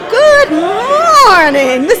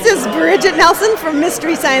morning. This is Bridget Nelson from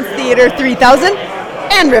Mystery Science Theater 3000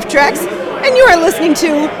 and RiffTrax, and you are listening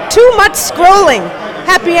to Too Much Scrolling.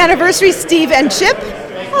 Happy anniversary, Steve and Chip.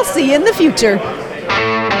 I'll see you in the future.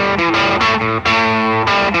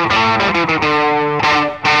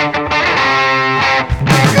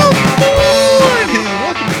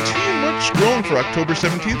 For October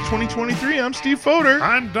 17th, 2023, I'm Steve Foder.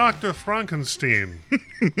 I'm Dr. Frankenstein.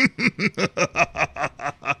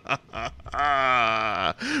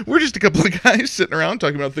 We're just a couple of guys sitting around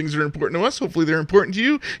talking about things that are important to us. Hopefully they're important to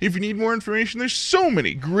you. If you need more information, there's so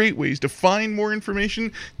many great ways to find more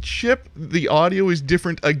information. Chip, the audio is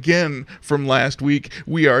different again from last week.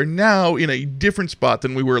 We are now in a different spot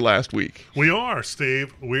than we were last week. We are,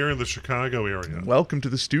 Steve. We're in the Chicago area. Welcome to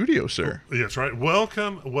the studio, sir. That's right.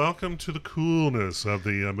 Welcome to the coolness of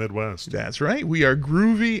the Midwest. That's right. We are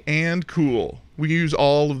groovy and cool. We use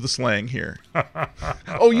all of the slang here.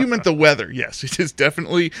 Oh, you meant the weather. Yes, it is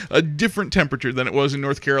definitely a different temperature than it was in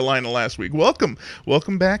North Carolina last week. Welcome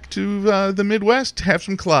back to the Midwest. Have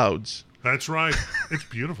some clouds. That's right. It's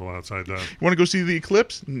beautiful outside, though. You want to go see the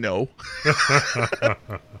eclipse? No.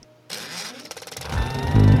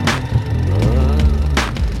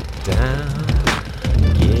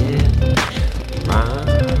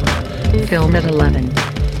 Film at 11.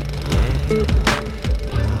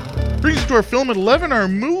 Brings us to our Film at 11, our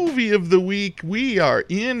movie of the week. We are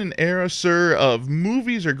in an era, sir, of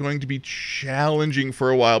movies are going to be challenging for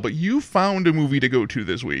a while, but you found a movie to go to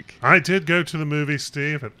this week. I did go to the movie,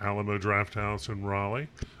 Steve, at Alamo Drafthouse in Raleigh.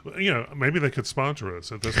 You know, maybe they could sponsor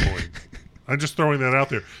us at this point. I'm just throwing that out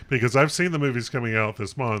there because I've seen the movies coming out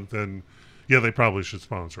this month, and yeah, they probably should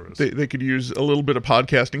sponsor us. They could use a little bit of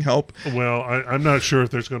podcasting help. Well, I'm not sure if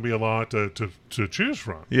there's going to be a lot to choose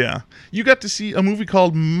from. Yeah. You got to see a movie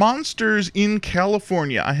called Monsters in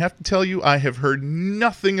California. I have to tell you, I have heard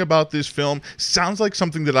nothing about this film. Sounds like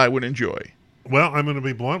something that I would enjoy. Well, I'm going to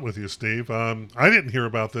be blunt with you, Steve. I didn't hear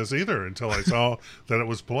about this either until I saw that it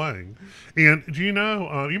was playing. And do you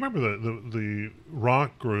know, you remember the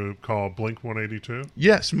rock group called Blink-182?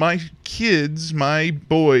 Yes, my kids, my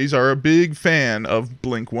boys, are a big fan of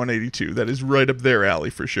Blink-182. That is right up their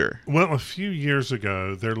alley for sure. Well, a few years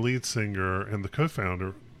ago, their lead singer and the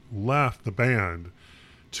co-founder left the band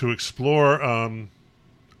to explore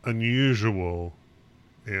unusual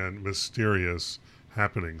and mysterious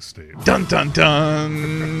happening, Steve. Dun, dun,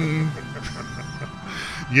 dun.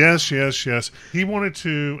 Yes. He wanted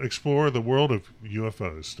to explore the world of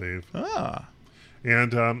UFOs, Steve. Ah.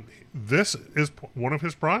 And this is one of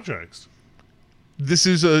his projects. This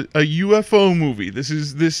is a UFO movie. This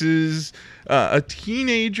is a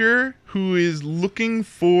teenager who is looking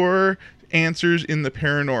for answers in the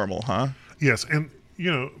paranormal, huh? Yes, and, you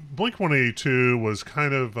know, Blink-182 was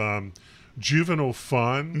kind of juvenile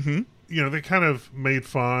fun. Mm-hmm. You know, they kind of made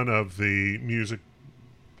fun of the music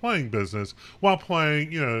playing business while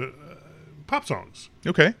playing, you know, pop songs.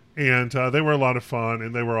 Okay. And they were a lot of fun,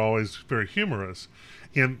 and they were always very humorous.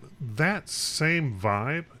 And that same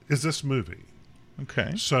vibe is this movie.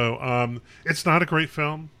 Okay. So it's not a great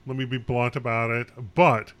film. Let me be blunt about it.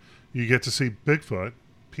 But you get to see Bigfoot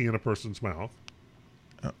pee in a person's mouth.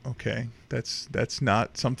 Okay. That's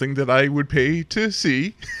not something that I would pay to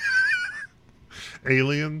see.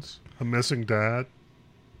 Aliens. A missing dad.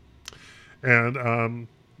 And,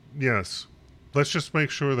 yes, let's just make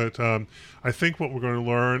sure that I think what we're going to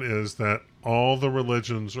learn is that all the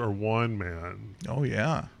religions are one, man. Oh,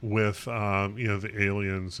 yeah. With, you know, the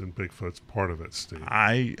aliens and Bigfoot's part of it, Steve.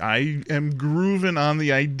 I am grooving on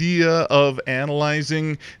the idea of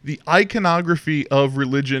analyzing the iconography of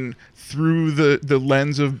religion through the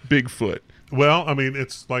lens of Bigfoot. Well, I mean,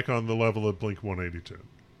 it's like on the level of Blink-182.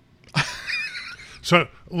 So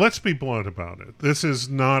let's be blunt about it. This is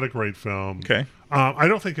not a great film. Okay. I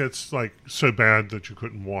don't think it's like so bad that you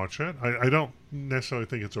couldn't watch it. I don't necessarily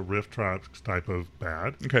think it's a RiffTrax type of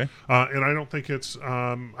bad. Okay. And I don't think it's.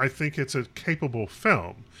 I think it's a capable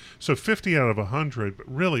film. So 50 out of 100, but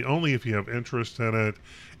really only if you have interest in it.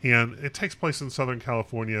 And it takes place in Southern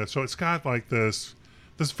California, so it's got like this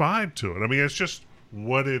vibe to it. I mean, it's just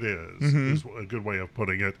what it is a good way of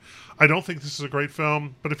putting it. I don't think this is a great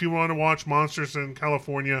film, but if you want to watch Monsters in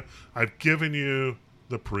California, I've given you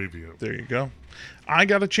the preview. There you go. I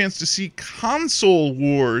got a chance to see Console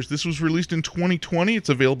Wars. This was released in 2020. It's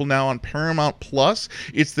available now on Paramount Plus.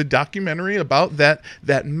 It's the documentary about that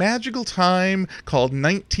magical time called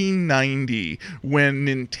 1990 when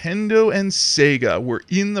Nintendo and Sega were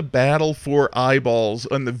in the battle for eyeballs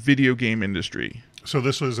in the video game industry. So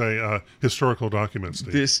this was a historical document,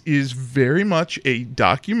 Steve. This is very much a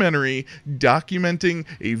documentary documenting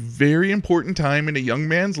a very important time in a young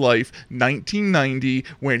man's life, 1990,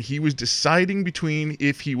 when he was deciding between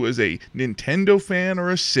if he was a Nintendo fan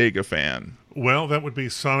or a Sega fan. Well, that would be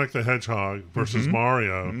Sonic the Hedgehog versus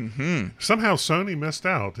Mario. Somehow Sony missed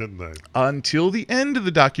out, didn't they? Until the end of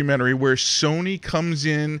the documentary, where Sony comes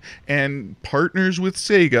in and partners with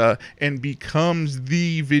Sega and becomes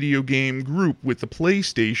the video game group with the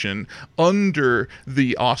PlayStation under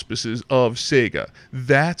the auspices of Sega.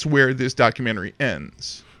 That's where this documentary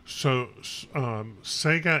ends. So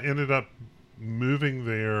Sega ended up moving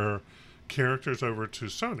their characters over to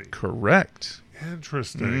Sony. Correct.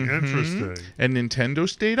 Interesting. And Nintendo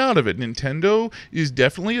stayed out of it. Nintendo is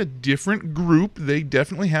definitely a different group. They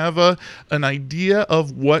definitely have an idea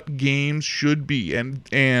of what games should be,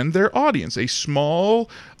 and their audience, a small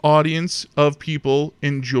audience of people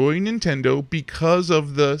enjoy Nintendo because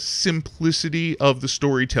of the simplicity of the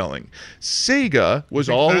storytelling. Sega was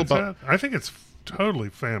all about... I think it's totally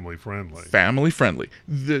family friendly.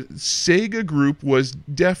 The Sega group was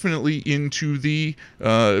definitely into the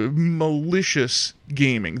malicious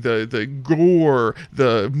gaming. The gore,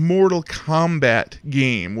 the Mortal Kombat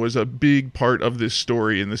game was a big part of this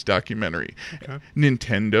story in this documentary. Okay.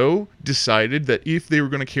 Nintendo decided that if they were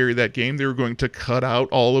going to carry that game, they were going to cut out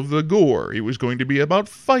all of the gore. It was going to be about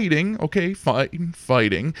fighting,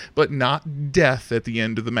 fighting, but not death at the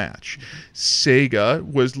end of the match. Sega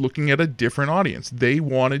was looking at a different audience. They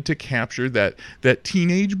wanted to capture that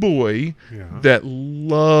teenage boy that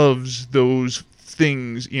loves those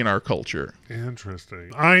things in our culture.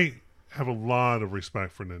 Interesting. I have a lot of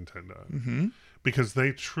respect for Nintendo because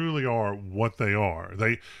they truly are what they are.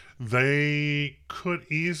 They could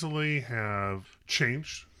easily have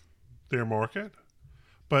changed their market,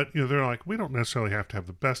 but they're like, we don't necessarily have to have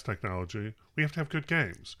the best technology. We have to have good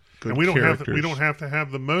games, and we don't have to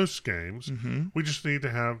have the most games. We just need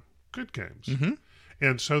to have good games,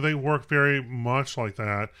 and so they work very much like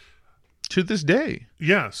that. To this day.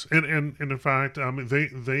 Yes. And in fact,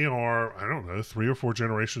 they are, I don't know, 3 or 4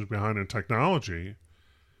 generations behind in technology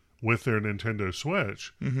with their Nintendo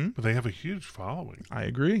Switch, but they have a huge following. I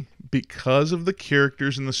agree. Because of the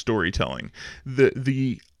characters and the storytelling.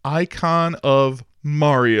 The icon of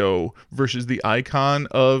Mario versus the icon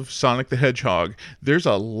of Sonic the Hedgehog, there's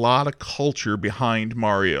a lot of culture behind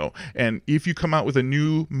Mario. And if you come out with a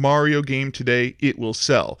new Mario game today, it will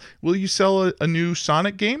sell. Will you sell a new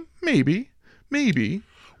Sonic game? Maybe.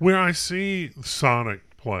 Where I see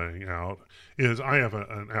Sonic playing out is I have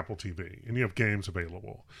an Apple TV, and you have games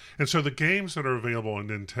available. And so the games that are available on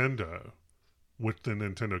Nintendo, with the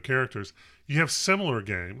Nintendo characters, you have similar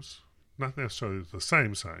games, not necessarily the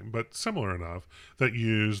same, but similar enough, that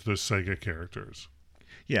use the Sega characters.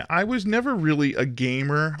 Yeah, I was never really a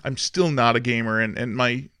gamer. I'm still not a gamer, and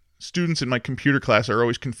my students in my computer class are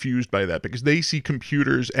always confused by that because they see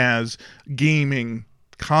computers as gaming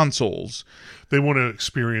consoles. They want to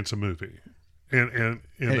experience a movie and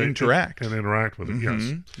interact with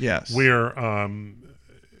it. Yes. Where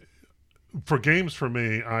for games, for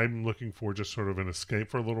me, I'm looking for just sort of an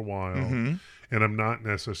escape for a little while, and I'm not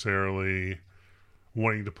necessarily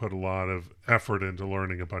wanting to put a lot of effort into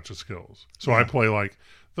learning a bunch of skills. So I play like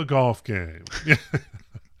the golf game.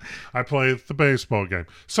 I play the baseball game,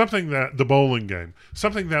 the bowling game,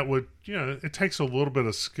 something that would, it takes a little bit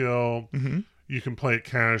of skill. You can play it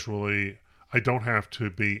casually. I don't have to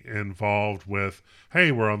be involved with,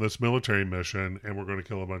 hey, we're on this military mission and we're going to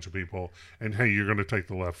kill a bunch of people, and hey, you're going to take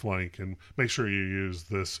the left flank and make sure you use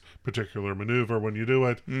this particular maneuver when you do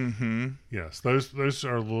it. Yes, those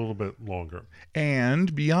are a little bit longer.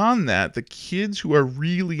 And beyond that, the kids who are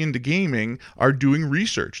really into gaming are doing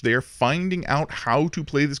research. They are finding out how to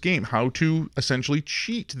play this game, how to essentially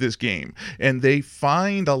cheat this game, and they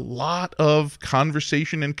find a lot of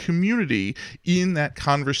conversation and community in that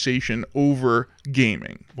conversation over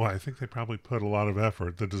gaming. Well, I think they probably put a lot of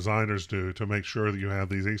effort, the designers do, to make sure that you have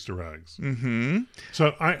these Easter eggs.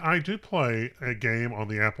 So I do play a game on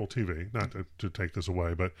the Apple TV, not to take this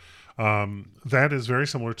away, but that is very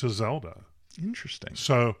similar to Zelda. Interesting.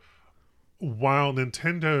 So while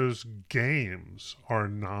Nintendo's games are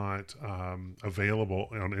not available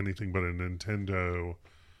on anything but a Nintendo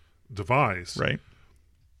device, right,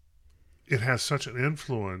 it has such an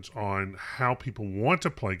influence on how people want to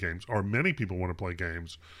play games, or many people want to play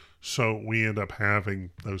games. So we end up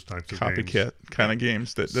having those types of copycat kind of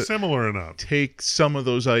games that similar enough take some of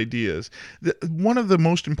those ideas. One of the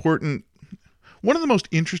most important One of the most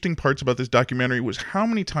interesting parts about this documentary was how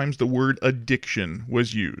many times the word addiction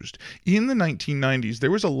was used. In the 1990s, there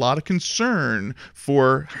was a lot of concern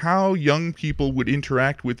for how young people would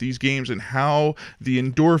interact with these games and how the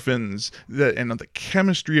endorphins and the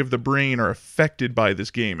chemistry of the brain are affected by this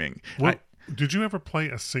gaming. Well, did you ever play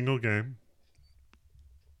a single game?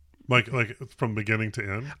 Like from beginning to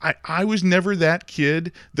end? I was never that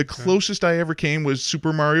kid. The closest I ever came was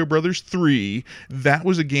Super Mario Brothers 3. That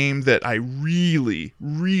was a game that I really,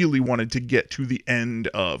 really wanted to get to the end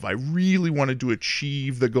of. I really wanted to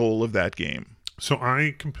achieve the goal of that game. So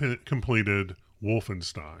I completed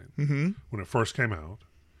Wolfenstein when it first came out.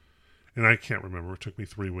 And I can't remember. It took me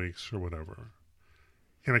 3 weeks or whatever.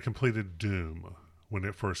 And I completed Doom when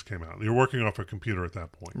it first came out. You're working off a computer at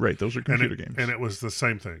that point. Right, those are computer games. And it was the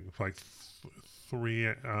same thing, like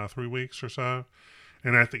 3 weeks or so.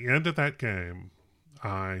 And at the end of that game,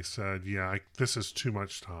 I said, this is too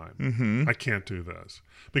much time. I can't do this.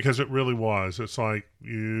 Because it really was. It's like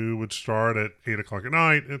you would start at 8 o'clock at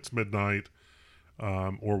night, it's midnight,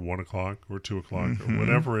 or 1 o'clock, or 2 o'clock, or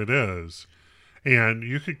whatever it is. And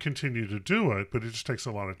you could continue to do it, but it just takes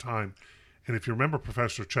a lot of time. And if you remember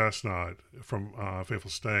Professor Chestnut from Faithful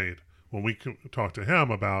State, when we talked to him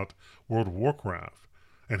about World of Warcraft,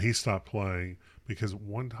 and he stopped playing because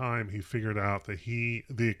one time he figured out that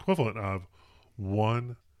the equivalent of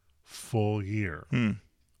 1 full year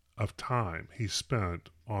of time he spent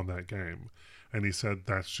on that game. And he said,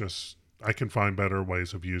 I can find better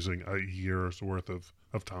ways of using a year's worth of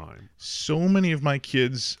time. So many of my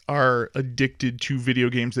kids are addicted to video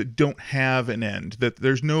games that don't have an end, that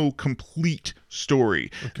there's no complete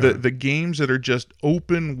story. Okay. The games that are just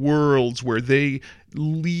open worlds where they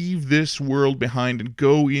leave this world behind and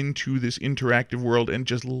go into this interactive world and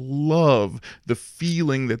just love the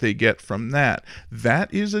feeling that they get from that.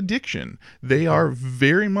 That is addiction. They are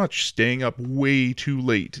very much staying up way too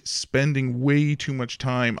late, spending way too much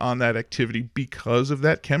time on that activity because of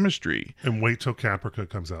that chemistry. And wait till Caprica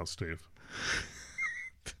comes out, Steve.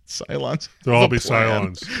 Cylons. They'll all be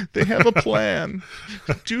Cylons. They have a plan.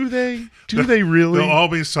 Do they? Do they really? They'll all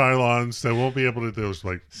be Cylons. They won't be able to do it.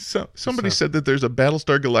 Like somebody said that there's a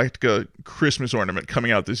Battlestar Galactica Christmas ornament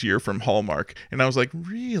coming out this year from Hallmark, and I was like,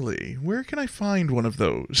 really? Where can I find one of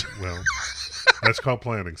those? Well, that's called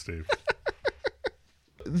planning, Steve.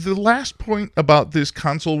 The last point about this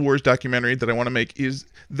Console Wars documentary that I want to make is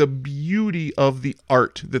the beauty of the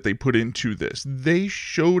art that they put into this. They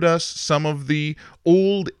showed us some of the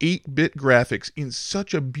old 8-bit graphics in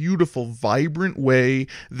such a beautiful, vibrant way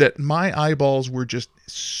that my eyeballs were just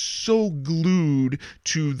so glued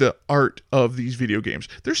to the art of these video games.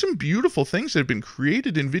 There's some beautiful things that have been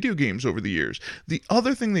created in video games over the years. The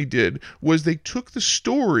other thing they did was they took the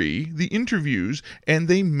story, the interviews, and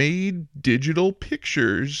they made digital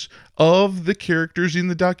pictures of the characters in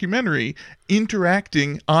the documentary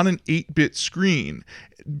interacting on an 8-bit screen.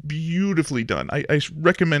 Beautifully done. I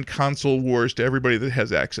recommend Console Wars to everybody that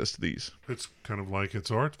has access to these. It's kind of like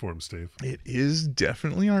it's art form, Steve. It is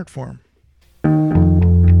definitely art form.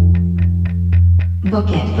 Book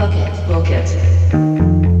it, book it, book it.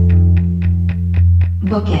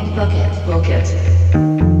 Book it, book it, book it.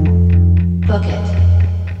 Book it.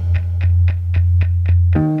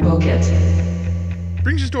 Book it.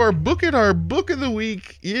 Brings us to our book of the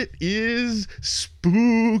week. It is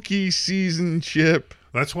spooky season, Chip.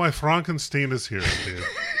 That's why Frankenstein is here, Steve.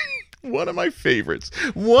 One of my favorites.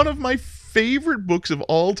 One of my favorite books of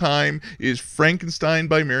all time is Frankenstein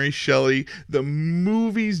by Mary Shelley. The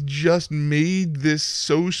movies just made this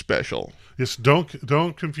so special. Yes,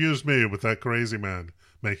 don't confuse me with that crazy man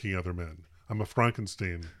making other men. I'm a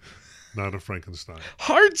Frankenstein, not a Frankenstein.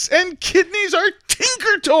 Hearts and kidneys are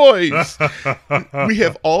Tinker Toys. We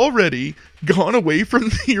have already gone away from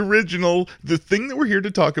the original. The thing that we're here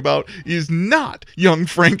to talk about is not Young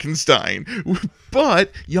Frankenstein.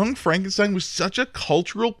 But Young Frankenstein was such a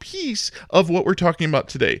cultural piece of what we're talking about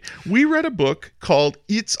today. We read a book called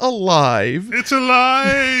It's Alive. It's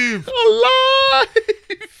alive! Alive!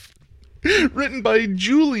 Written by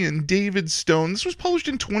Julian David Stone. This was published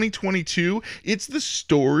in 2022. It's the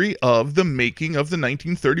story of the making of the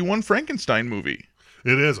 1931 Frankenstein movie.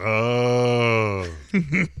 It is. Oh.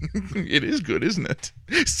 It is good, isn't it?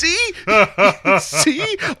 See?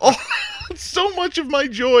 See? So much of my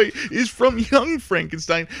joy is from Young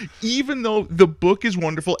Frankenstein, even though the book is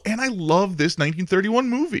wonderful, and I love this 1931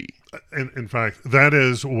 movie. In fact, that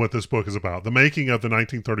is what this book is about. The making of the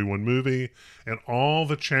 1931 movie and all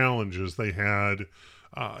the challenges they had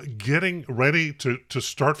getting ready to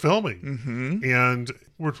start filming. And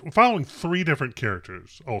we're following 3 different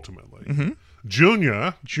characters, ultimately.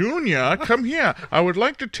 Junior. Junior, come here. I would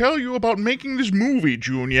like to tell you about making this movie,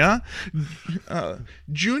 Junior.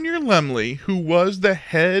 Junior Lemley, who was the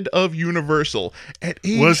head of Universal at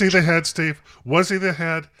age... Was he the head, Steve? Was he the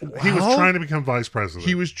head? He was Well, trying to become vice president.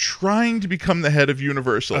 He was trying to become the head of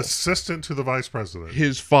Universal. assistant to the vice president.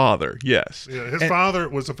 His father, yes. Yeah, his father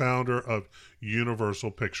was the founder of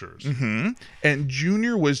Universal Pictures. And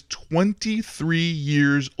Junior was 23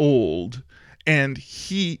 years old. And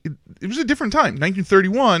it was a different time.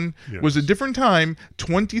 1931 was a different time.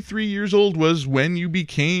 23 years old was when you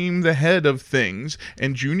became the head of things.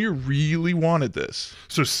 And Junior really wanted this.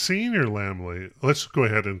 So Senior Lamley, let's go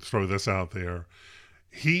ahead and throw this out there.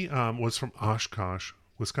 He was from Oshkosh,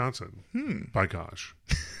 Wisconsin. By gosh.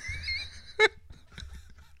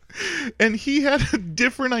 And he had a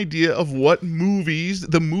different idea of what movies,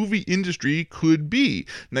 the movie industry could be.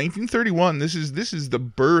 1931, this is the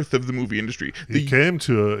birth of the movie industry. He came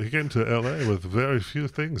to L.A. with very few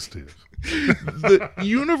things, Steve. The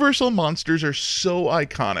Universal monsters are so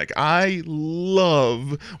iconic. I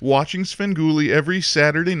love watching Svengoolie every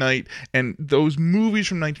Saturday night, and those movies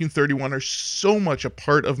from 1931 are so much a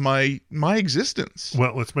part of my existence.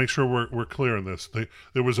 Well, let's make sure we're clear on this.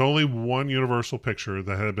 There was only one Universal picture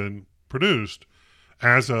that had been produced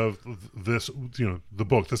as of this, the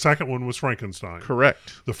book. The second one was Frankenstein.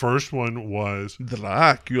 Correct. The first one was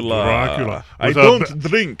Dracula. I With don't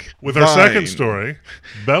drink With our second wine. story,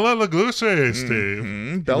 Bela Lugosi,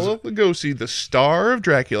 Steve. Bela Lugosi, the star of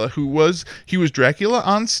Dracula, he was Dracula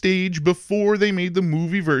on stage before they made the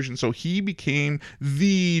movie version, so he became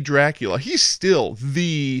the Dracula. He's still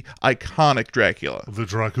the iconic Dracula. The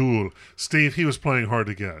Dracul. Steve, he was playing hard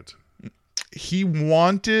to get. He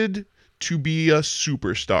wanted to be a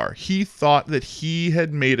superstar. He thought that he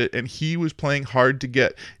had made it, and he was playing hard to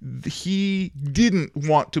get. He didn't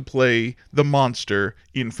want to play the monster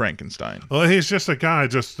in Frankenstein. Well, he's just a guy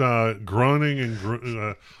just groaning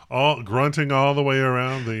and grunting all the way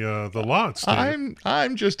around the lot, Steve.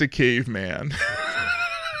 I'm just a caveman.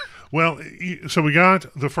 Well, so we got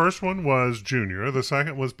the first one was Junior, the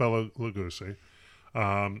second was Bela Lugosi,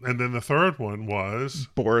 and then the third one was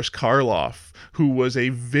Boris Karloff, who was a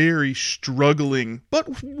very struggling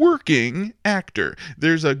but working actor.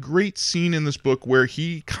 There's a great scene in this book where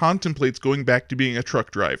he contemplates going back to being a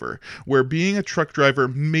truck driver, where being a truck driver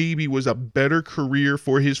maybe was a better career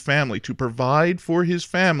for his family, to provide for his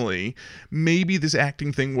family. Maybe this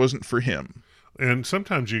acting thing wasn't for him. And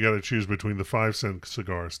sometimes you got to choose between the 5-cent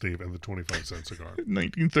cigar, Steve, and the 25-cent cigar.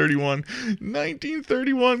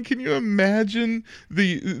 1931. Can you imagine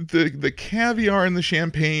the caviar and the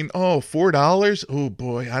champagne? Oh, $4? Oh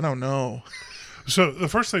boy, I don't know. So the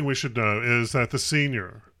first thing we should know is that the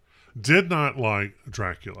senior did not like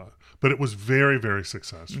Dracula, but it was very, very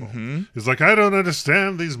successful. He's like, I don't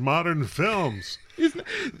understand these modern films.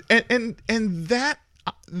 And that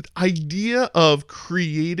idea of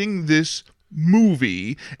creating this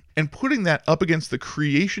movie and putting that up against the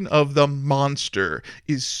creation of the monster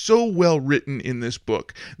is so well written in this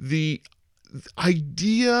book. The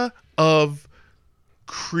idea of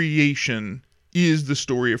creation is the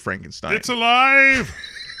story of Frankenstein. It's alive!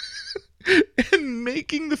 And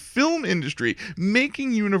making the film industry,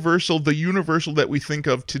 making Universal the Universal that we think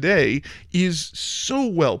of today, is so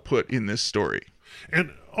well put in this story.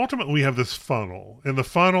 And ultimately we have this funnel, and the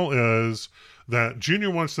funnel is that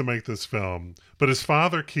Junior wants to make this film, but his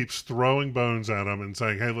father keeps throwing bones at him and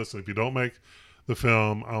saying, hey, listen, if you don't make the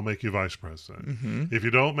film, I'll make you vice president. If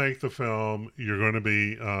you don't make the film, you're going to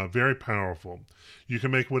be very powerful. You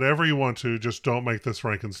can make whatever you want to, just don't make this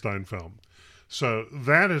Frankenstein film. So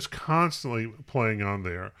that is constantly playing on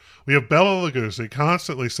there. We have Bela Lugosi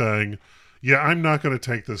constantly saying, yeah, I'm not going to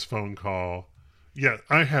take this phone call. Yeah,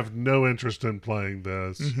 I have no interest in playing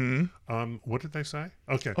this. What did they say?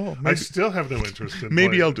 Okay. Oh, I still have no interest in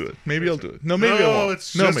Maybe playing I'll this. do it. Maybe I'll do it. No, maybe I No, won't.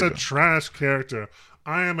 it's No, just maybe a I won't. trash character.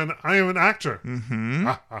 I am an actor.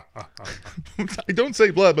 I don't say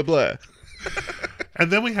blah, blah, blah.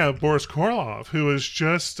 And then we have Boris Karloff, who is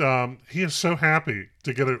just, he is so happy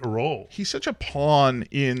to get a role. He's such a pawn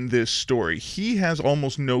in this story. He has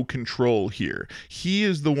almost no control here. He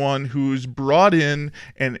is the one who's brought in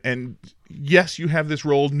and yes, you have this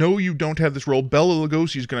role. No, you don't have this role. Bela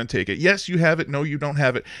Lugosi is going to take it. Yes, you have it. No, you don't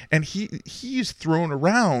have it. And he is thrown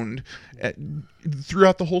around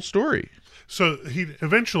throughout the whole story. So he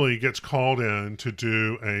eventually gets called in to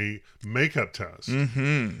do a makeup test.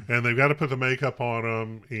 And they've got to put the makeup on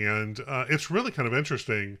him. And it's really kind of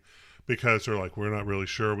interesting because they're like, we're not really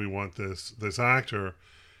sure we want this actor.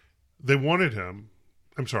 They wanted him.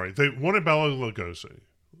 They wanted Bela Lugosi.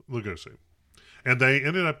 And they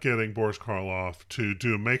ended up getting Boris Karloff to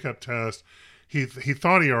do a makeup test. he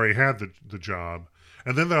thought he already had the job,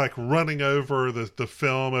 and then they're like running over the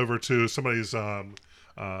film over to somebody's the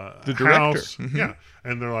director. house. Yeah,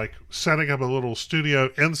 and they're like setting up a little studio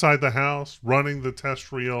inside the house, running the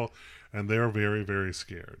test reel, and they're very, very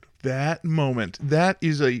scared. That moment, that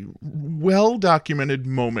is a well-documented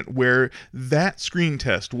moment where that screen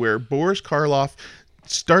test, where Boris Karloff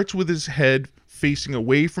starts with his head facing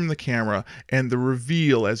away from the camera, and the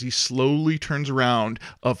reveal as he slowly turns around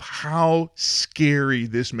of how scary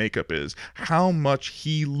this makeup is, how much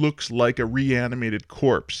he looks like a reanimated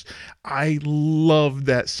corpse. I love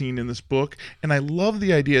that scene in this book, and I love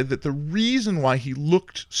the idea that the reason why he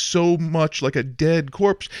looked so much like a dead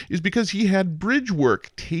corpse is because he had bridge work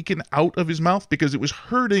taken out of his mouth because it was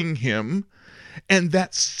hurting him. And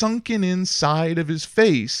that sunken inside of his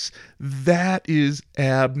face, that is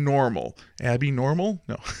abnormal. Abby normal?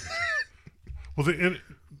 No. Well,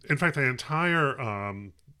 in fact, the entire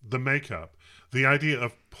the makeup, the idea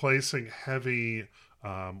of placing heavy,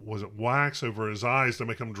 was it wax over his eyes to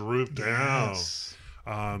make them droop down? Yes.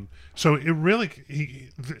 So it really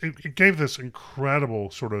it gave this incredible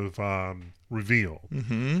sort of reveal.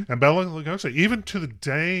 Mm-hmm. And Bela Lugosi, even to the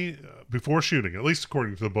day before shooting, at least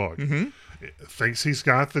according to the book, thinks he's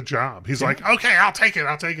got the job. He's like, okay, I'll take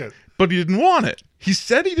it. But he didn't want it. He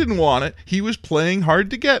said he didn't want it. He was playing hard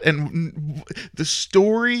to get. And the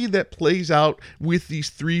story that plays out with these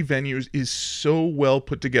three venues is so well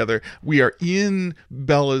put together. We are in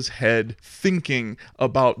Bela's head thinking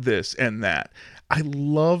about this and that. I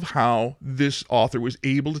love how this author was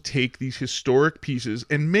able to take these historic pieces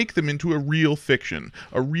and make them into a real fiction,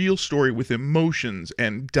 a real story with emotions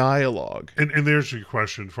and dialogue. And there's your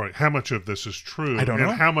question, Frank. How much of this is true? I don't know.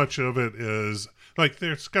 And how much of it is, like,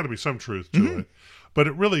 there's got to be some truth to it. But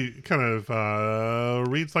it really kind of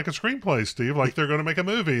reads like a screenplay, Steve, like they're going to make a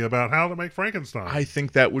movie about how to make Frankenstein. I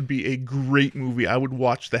think that would be a great movie. I would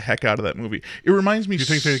watch the heck out of that movie. It reminds me... Do you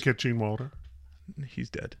think they'd get Gene Wilder? He's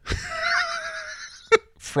dead.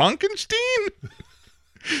 Frankenstein?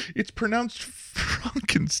 It's pronounced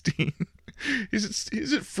Frankenstein. Is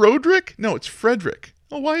it Froderick? No, it's Frederick.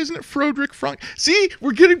 Oh, why isn't it Froderick Frank? See,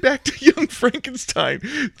 we're getting back to Young Frankenstein.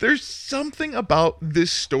 There's something about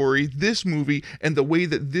this story, this movie, and the way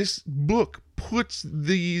that this book puts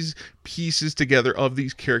these pieces together of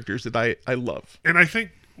these characters that I love. And I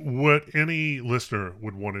think what any listener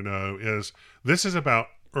would want to know is this is about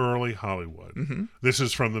early Hollywood. Mm-hmm. This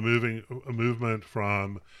is from the movement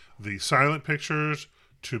from the silent pictures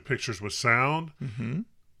to pictures with sound. Mm-hmm.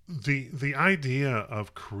 The idea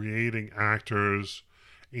of creating actors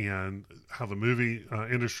and how the movie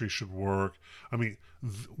industry should work. I mean,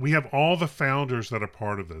 we have all the founders that are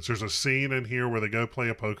part of this. There's a scene in here where they go play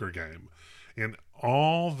a poker game, and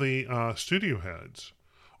all the studio heads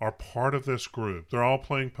are part of this group. They're all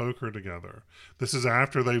playing poker together. This is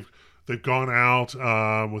after they've gone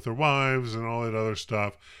out with their wives and all that other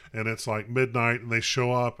stuff, and it's like midnight, and they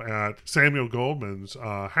show up at Samuel Goldwyn's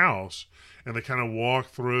house, and they kind of walk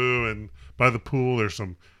through, and by the pool there's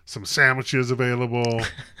some sandwiches available.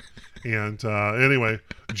 And anyway,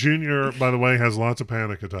 Junior, by the way, has lots of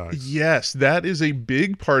panic attacks. Yes, that is a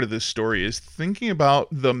big part of this story, is thinking about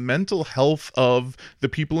the mental health of the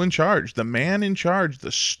people in charge, the man in charge,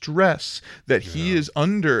 the stress that he is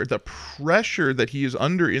under, the pressure that he is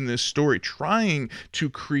under in this story, trying to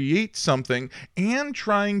create something and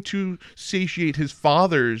trying to satiate his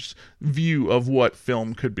father's view of what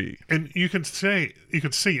film could be. And you could see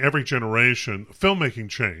every generation filmmaking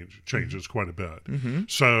changes quite a bit. Mm-hmm.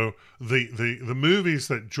 So the movies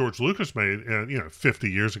that George Lucas made, and 50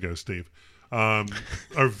 years ago, Steve,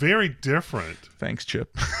 are very different. Thanks,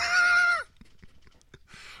 Chip.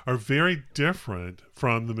 Are very different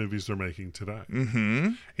from the movies they're making today. Mm-hmm.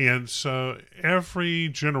 And so every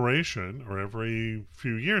generation or every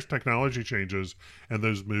few years, technology changes and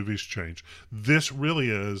those movies change. This really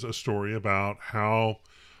is a story about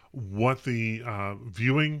what the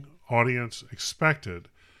viewing audience expected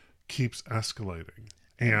keeps escalating.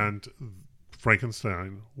 And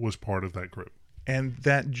Frankenstein was part of that group. And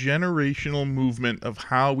that generational movement of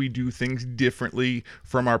how we do things differently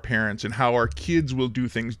from our parents and how our kids will do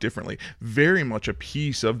things differently. Very much a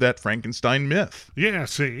piece of that Frankenstein myth. Yeah,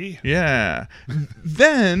 see? Yeah.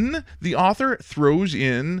 Then the author throws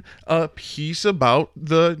in a piece about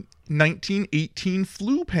the 1918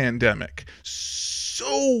 flu pandemic.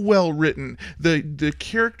 So well written. The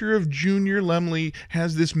character of Junior Lemley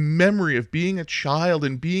has this memory of being a child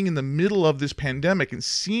and being in the middle of this pandemic and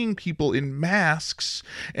seeing people in masks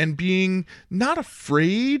and being not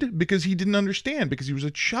afraid because he didn't understand, because he was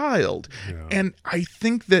a child. Yeah. And I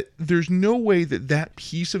think that there's no way that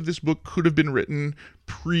piece of this book could have been written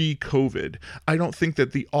pre-COVID. I don't think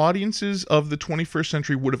that the audiences of the 21st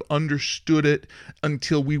century would have understood it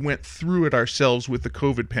until we went through it ourselves with the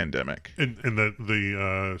COVID pandemic. In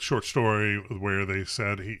the short story where they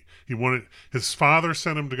said he wanted, his father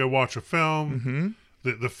sent him to go watch a film.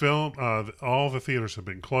 The film, all the theaters have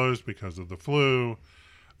been closed because of the flu.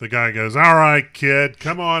 The guy goes, "All right, kid,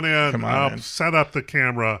 come on in. I'll set up the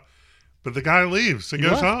camera." But the guy leaves and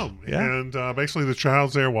goes home. Yeah. And basically the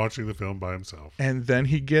child's there watching the film by himself. And then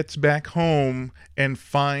he gets back home and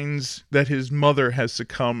finds that his mother has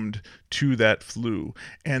succumbed to that flu.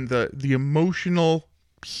 And the emotional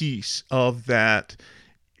piece of that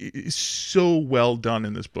is so well done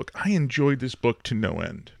in this book. I enjoyed this book to no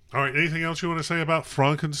end. All right, anything else you want to say about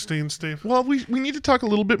Frankenstein, Steve? Well, we need to talk a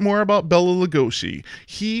little bit more about Bela Lugosi.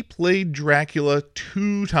 He played Dracula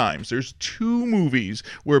 2 times. There's 2 movies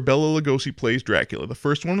where Bela Lugosi plays Dracula. The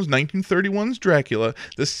first one was 1931's Dracula.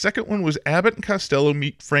 The second one was Abbott and Costello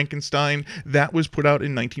Meet Frankenstein. That was put out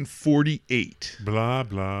in 1948. Blah, blah,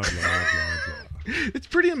 blah, blah, blah. It's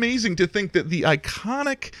pretty amazing to think that the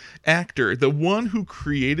iconic actor, the one who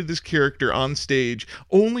created this character on stage,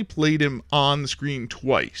 only played him on the screen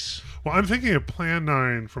twice. Well, I'm thinking of Plan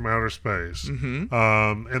 9 from Outer Space, and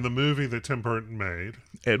the movie that Tim Burton made.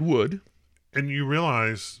 Ed Wood. And you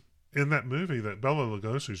realize in that movie that Bela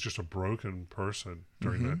Lugosi is just a broken person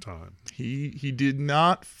during that time. He did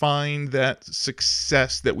not find that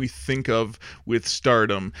success that we think of with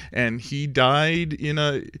stardom, and he died in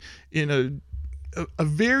a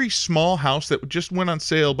very small house that just went on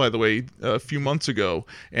sale, by the way, a few months ago,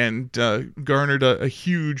 and garnered a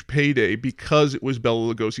huge payday because it was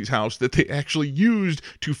Bela Lugosi's house that they actually used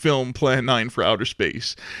to film Plan 9 for Outer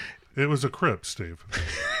Space. It was a crypt, Steve.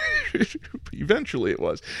 Eventually it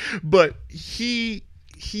was. But he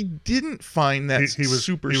didn't find that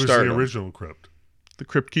superstardom. He was the original crypt. The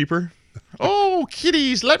Crypt Keeper? Oh,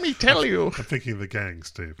 kiddies, let me tell you. I'm thinking of the gang,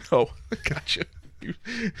 Steve. Oh, gotcha.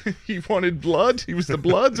 He wanted blood. He was the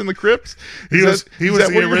Bloods and the Crips. He was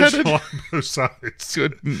the original on both sides.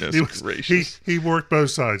 Goodness gracious. He worked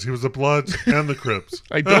both sides. He was the Bloods and the Crips.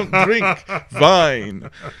 I don't drink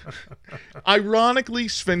wine. Ironically,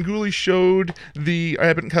 Svengoolie showed the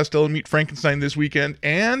Abbott and Costello Meet Frankenstein this weekend,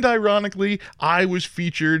 and ironically, I was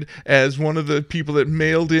featured as one of the people that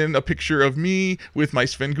mailed in a picture of me with my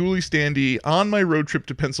Svengoolie standee on my road trip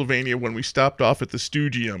to Pennsylvania when we stopped off at the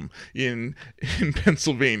Stugium in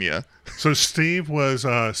Pennsylvania. So Steve was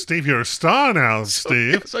Steve, you're a star now,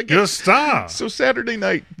 Steve. Yes, you're a star. So Saturday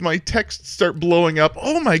night, my texts start blowing up.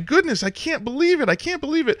 Oh my goodness, I can't believe it. I can't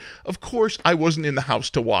believe it. Of course, I wasn't in the house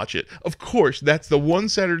to watch it. Of course, that's the one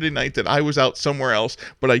Saturday night that I was out somewhere else,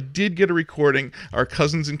 but I did get a recording. Our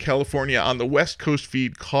cousins in California on the West Coast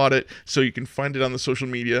feed caught it, so you can find it on the social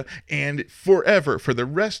media. And forever, for the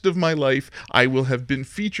rest of my life, I will have been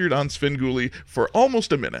featured on Svengoolie for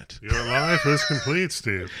almost a minute. Your life is complete,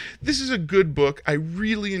 Steve. This is a good book. I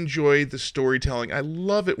really enjoy the storytelling. I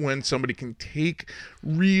love it when somebody can take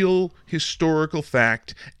real historical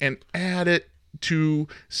fact and add it to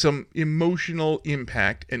some emotional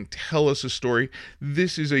impact and tell us a story.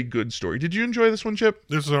 This is a good story. Did you enjoy this one, Chip?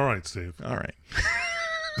 This is all right, Steve. All right.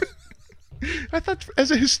 I thought as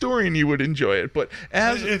a historian you would enjoy it, but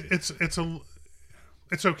as it's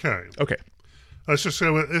okay. Okay. Let's just say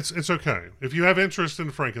it's okay. If you have interest in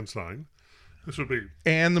Frankenstein, this would be,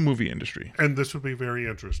 and the movie industry, and this would be very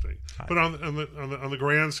interesting. But on the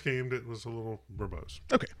grand scheme, it was a little verbose.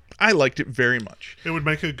 Okay, I liked it very much. It would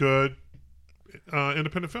make a good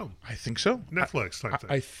independent film. I think so. Netflix type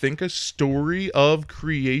thing. I think a story of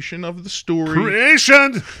creation of the story.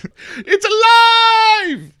 Creation. It's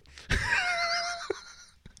alive.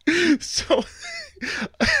 So.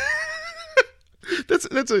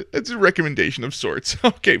 That's a recommendation of sorts.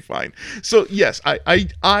 Okay, fine. So yes,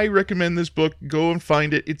 I recommend this book. Go and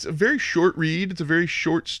find it. It's a very short read. It's a very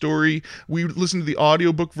short story. We listened to the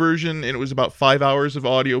audiobook version, and it was about 5 hours of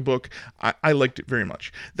audiobook. I liked it very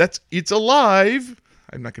much. It's Alive.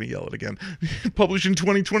 I'm not going to yell it again. Published in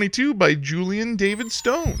 2022 by Julian David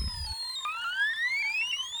Stone.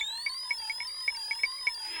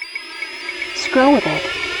 Scroll with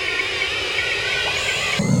it.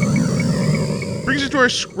 Brings us to our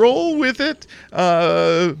scroll with it.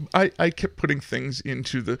 I kept putting things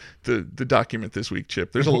into the document this week,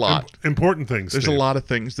 Chip. There's a lot. Important things. There's Steve. a lot of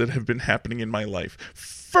things that have been happening in my life.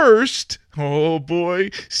 First, oh boy,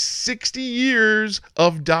 60 years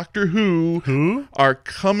of Doctor Who are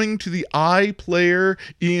coming to the iPlayer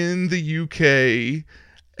in the UK.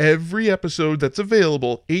 every episode that's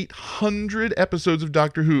available, 800 episodes of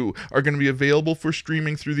Doctor Who, are going to be available for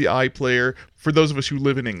streaming through the iPlayer for those of us who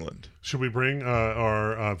live in England. Should we bring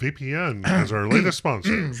our VPN as our latest sponsor?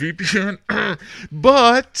 VPN.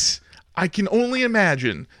 But I can only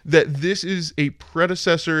imagine that this is a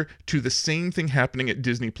predecessor to the same thing happening at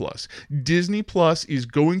Disney Plus. Disney Plus is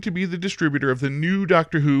going to be the distributor of the new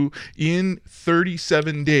Doctor Who in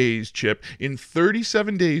 37 days, Chip. In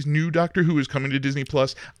 37 days, new Doctor Who is coming to Disney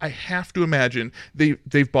Plus. I have to imagine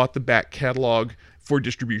they've bought the back catalog for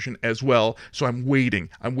distribution as well. So I'm waiting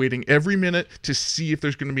every minute to see if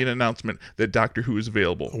there's going to be an announcement that Doctor Who is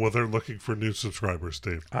available. Well, they're looking for new subscribers,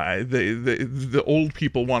 Dave. The old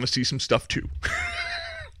people want to see some stuff too.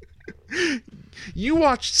 You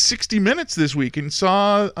watched 60 Minutes this week and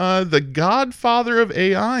saw the godfather of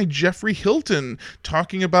AI, Geoffrey Hilton,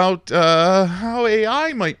 talking about how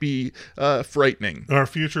AI might be frightening. Our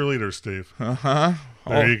future leader, Steve. Uh-huh.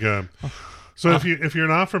 There you go. So if you're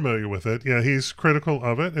not familiar with it, yeah, he's critical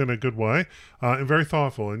of it in a good way and very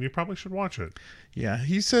thoughtful, and you probably should watch it. Yeah,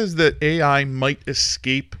 he says that AI might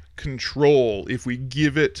escape control if we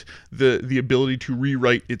give it the ability to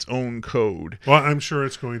rewrite its own code. Well, I'm sure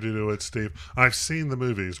it's going to do it, Steve. I've seen the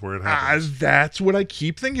movies where it happens. That's what I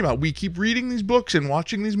keep thinking about. We keep reading these books and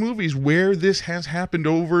watching these movies where this has happened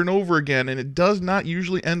over and over again, and it does not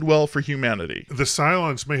usually end well for humanity. The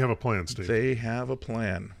Cylons may have a plan, Steve. They have a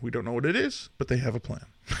plan. We don't know what it is, but they have a plan.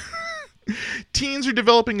 Teens are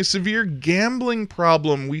developing a severe gambling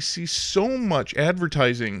problem. We see so much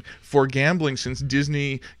advertising for gambling since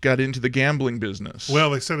Disney got into the gambling business.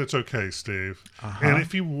 Well, they said it's okay, Steve. And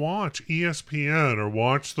if you watch ESPN or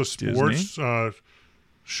watch the sports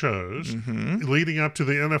shows leading up to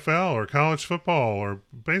the NFL or college football or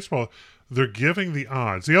baseball, they're giving the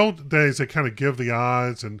odds. The old days, they kind of give the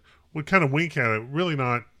odds and would kind of wink at it, really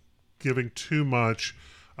not giving too much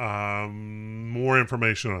more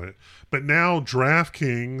information on it. But now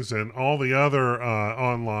DraftKings and all the other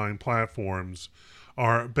online platforms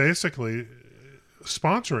are basically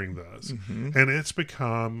sponsoring this. And it's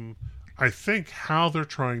become, I think, how they're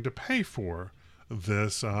trying to pay for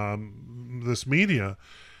this this media.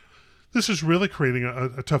 This is really creating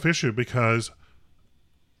a tough issue because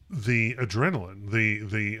the adrenaline, the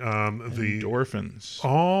endorphins,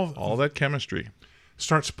 all that chemistry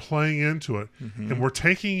starts playing into it. And we're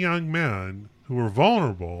taking young men who are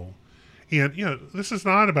vulnerable. And, you know, this is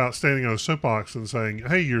not about standing on a soapbox and saying,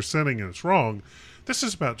 hey, you're sinning and it's wrong. This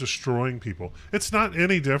is about destroying people. It's not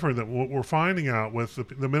any different than what we're finding out with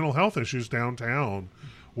the mental health issues downtown,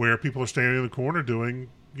 where people are standing in the corner doing,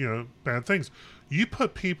 you know, bad things. You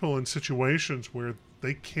put people in situations where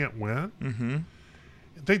they can't win.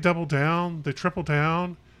 They double down. They triple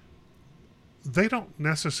down. They don't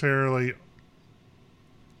necessarily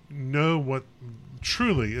know what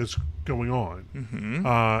truly is going on.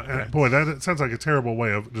 And boy, that sounds like a terrible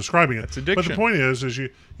way of describing it. That's addiction. But the point is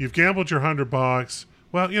you've gambled your $100.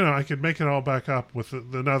 Well, you know, I could make it all back up with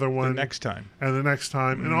another one the next time,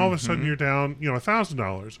 and all of a sudden you're down, you know,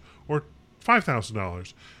 $1,000 or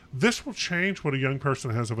 $5,000. This will change what a young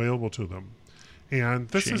person has available to them. And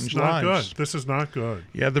this is not good. This is not good.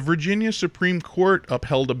 Yeah, the Virginia Supreme Court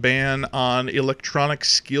upheld a ban on electronic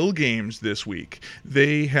skill games this week.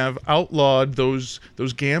 They have outlawed those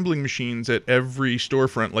gambling machines at every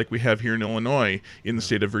storefront like we have here in Illinois in the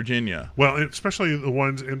state of Virginia. Well, especially the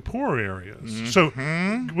ones in poor areas. So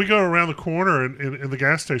we go around the corner and in the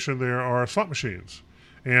gas station there are slot machines.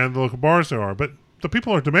 And the local bars there are. But the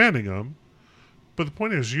people are demanding them. But the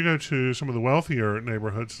point is, you go to some of the wealthier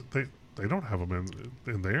neighborhoods, they don't have them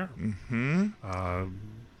in there.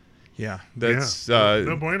 Yeah, that's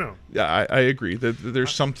no bueno. Yeah, I agree that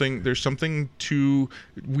there's something to,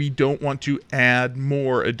 we don't want to add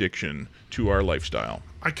more addiction to our lifestyle.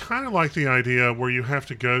 I kind of like the idea where you have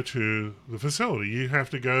to go to the facility. You have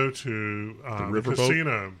to go to the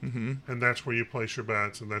casino, and that's where you place your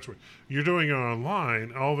bets, and that's where you're doing it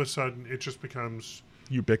online. All of a sudden, it just becomes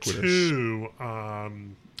ubiquitous,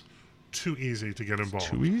 too easy to get involved.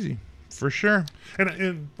 Too easy. For sure.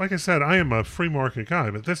 And like I said, I am a free market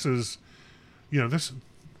guy, but this is, you know, this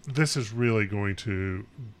is really going to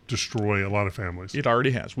destroy a lot of families. It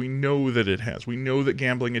already has. We know that it has. We know that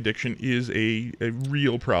gambling addiction is a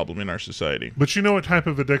real problem in our society. But you know what type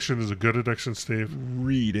of addiction is a good addiction, Steve?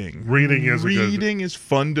 Reading. Reading is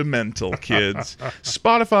fundamental, kids.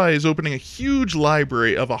 Spotify is opening a huge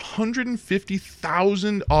library of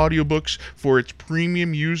 150,000 audiobooks for its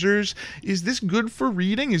premium users. Is this good for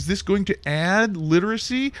reading? Is this going to add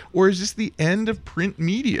literacy? Or is this the end of print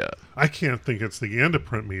media? I can't think it's the end of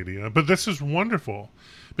print media, but this is wonderful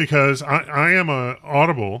because I am a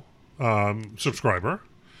Audible subscriber,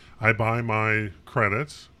 I buy my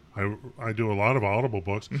credits. I do a lot of Audible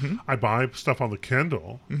books. I buy stuff on the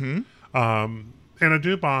Kindle. And I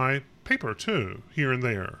do buy paper, too, here and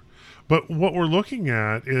there. But what we're looking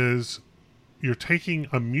at is you're taking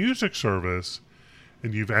a music service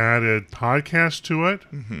and you've added podcasts to it,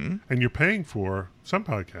 and you're paying for some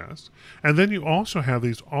podcasts. And then you also have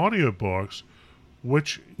these audiobooks,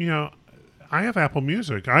 which, I have Apple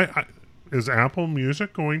Music. Is Apple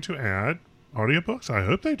Music going to add audiobooks? I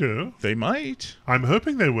hope they do. They might. I'm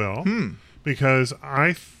hoping they will, because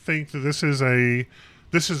I think that this is a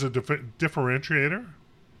differentiator,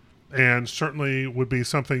 and certainly would be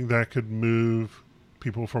something that could move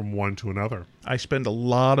people from one to another. I spend a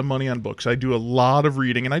lot of money on books. I do a lot of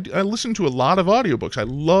reading, and I listen to a lot of audiobooks. I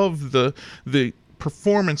love the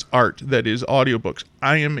performance art that is audiobooks.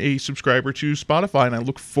 I am a subscriber to Spotify, and I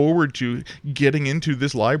look forward to getting into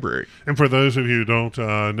this library. And for those of you who don't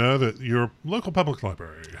know, that your local public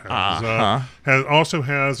library also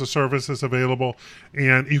has a service that's available,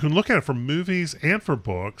 and you can look at it for movies and for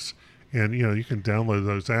books. And, you can download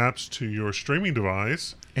those apps to your streaming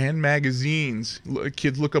device. And magazines.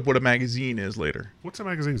 Kids, look up what a magazine is later. What's a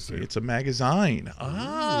magazine, Steve? It's a magazine.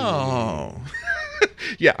 Oh.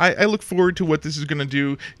 Yeah, I look forward to what this is going to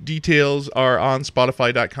do. Details are on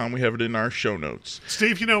Spotify.com. We have it in our show notes.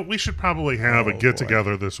 Steve, we should probably have a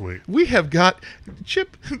get-together this week. We have got...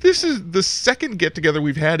 Chip, this is the second get-together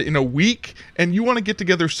we've had in a week, and you want to get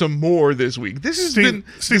together some more this week. This has been...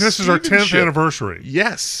 Steve, this is our 10th anniversary.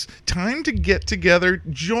 Yes. Time to get together.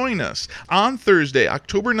 Join us on Thursday,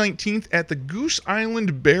 October 19th at the Goose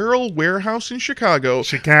Island Barrel Warehouse in Chicago.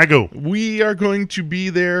 We are going to be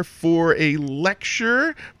there for a lecture.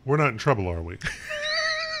 We're not in trouble, are we?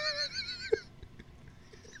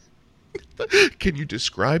 Can you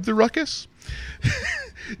describe the ruckus?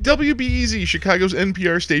 WBEZ, Chicago's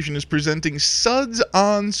NPR station, is presenting Suds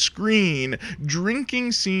on Screen,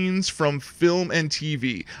 drinking scenes from film and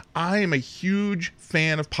TV. I am a huge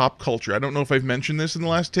fan of pop culture. I don't know if I've mentioned this in the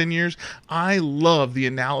last 10 years. I love the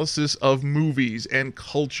analysis of movies and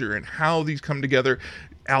culture and how these come together.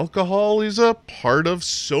 Alcohol is a part of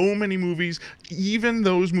so many movies, even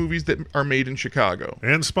those movies that are made in Chicago.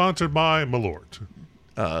 And sponsored by Malort.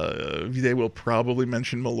 They will probably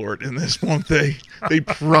mention Malort in this, won't they? They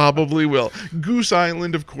probably will. Goose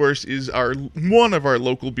Island, of course, is one of our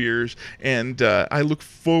local beers, and I look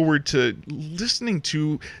forward to listening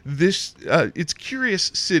to this. It's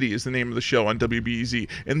Curious City is the name of the show on WBEZ,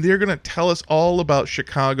 and they're going to tell us all about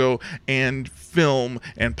Chicago and film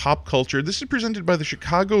and pop culture. This is presented by the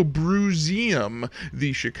Chicago Brewseum,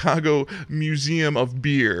 the Chicago Museum of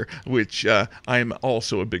Beer, which I am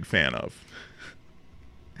also a big fan of.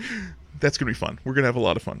 That's going to be fun. We're going to have a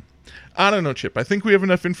lot of fun. I don't know, Chip. I think we have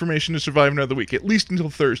enough information to survive another week, at least until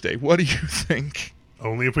Thursday. What do you think?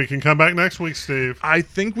 Only if we can come back next week, Steve. I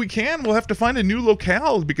think we can. We'll have to find a new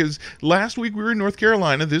locale because last week we were in North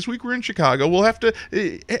Carolina. This week we're in Chicago. We'll have to...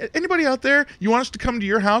 anybody out there, you want us to come to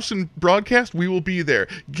your house and broadcast? We will be there.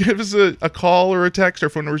 Give us a call or a text. Our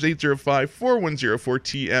phone number is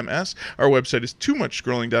 805-410-4TMS. Our website is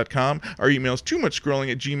toomuchscrolling.com. Our email is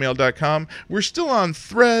toomuchscrolling@gmail.com. We're still on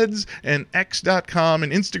Threads and X.com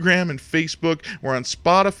and Instagram and Facebook. We're on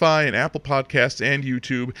Spotify and Apple Podcasts and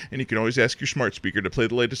YouTube. And you can always ask your smart speaker to play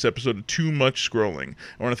the latest episode of Too Much Scrolling.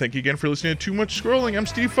 I want to thank you again for listening to Too Much Scrolling. I'm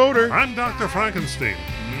Steve Fodor. I'm Dr. Frankenstein.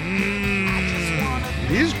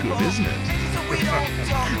 It is good, isn't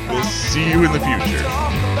it? We'll see you in the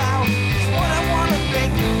future.